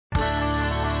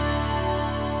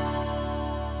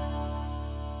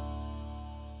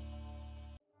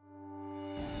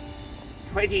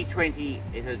2020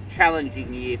 is a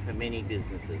challenging year for many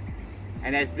businesses,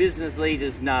 and as business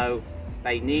leaders know,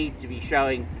 they need to be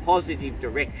showing positive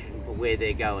direction for where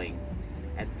they're going,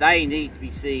 and they need to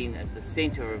be seen as the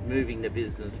centre of moving the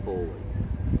business forward.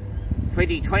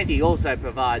 2020 also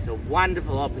provides a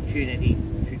wonderful opportunity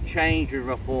to change and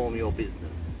reform your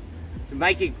business, to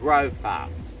make it grow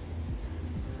fast.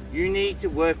 You need to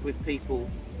work with people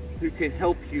who can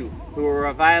help you, who are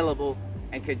available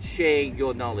and can share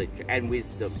your knowledge and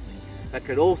wisdom, but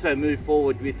can also move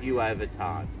forward with you over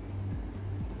time.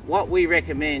 What we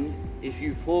recommend is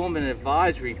you form an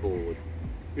advisory board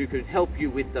who can help you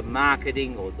with the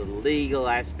marketing or the legal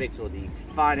aspects or the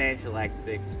financial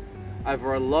aspects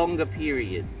over a longer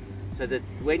period, so that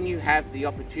when you have the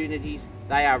opportunities,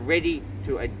 they are ready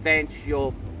to advance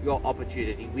your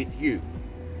opportunity with you.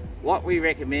 What we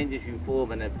recommend is you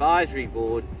form an advisory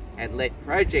board and let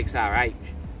Projects RH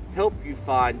help you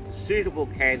find suitable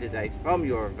candidates from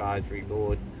your advisory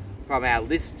board from our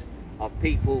list of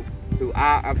people who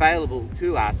are available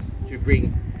to us to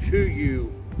bring to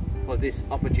you for this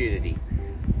opportunity.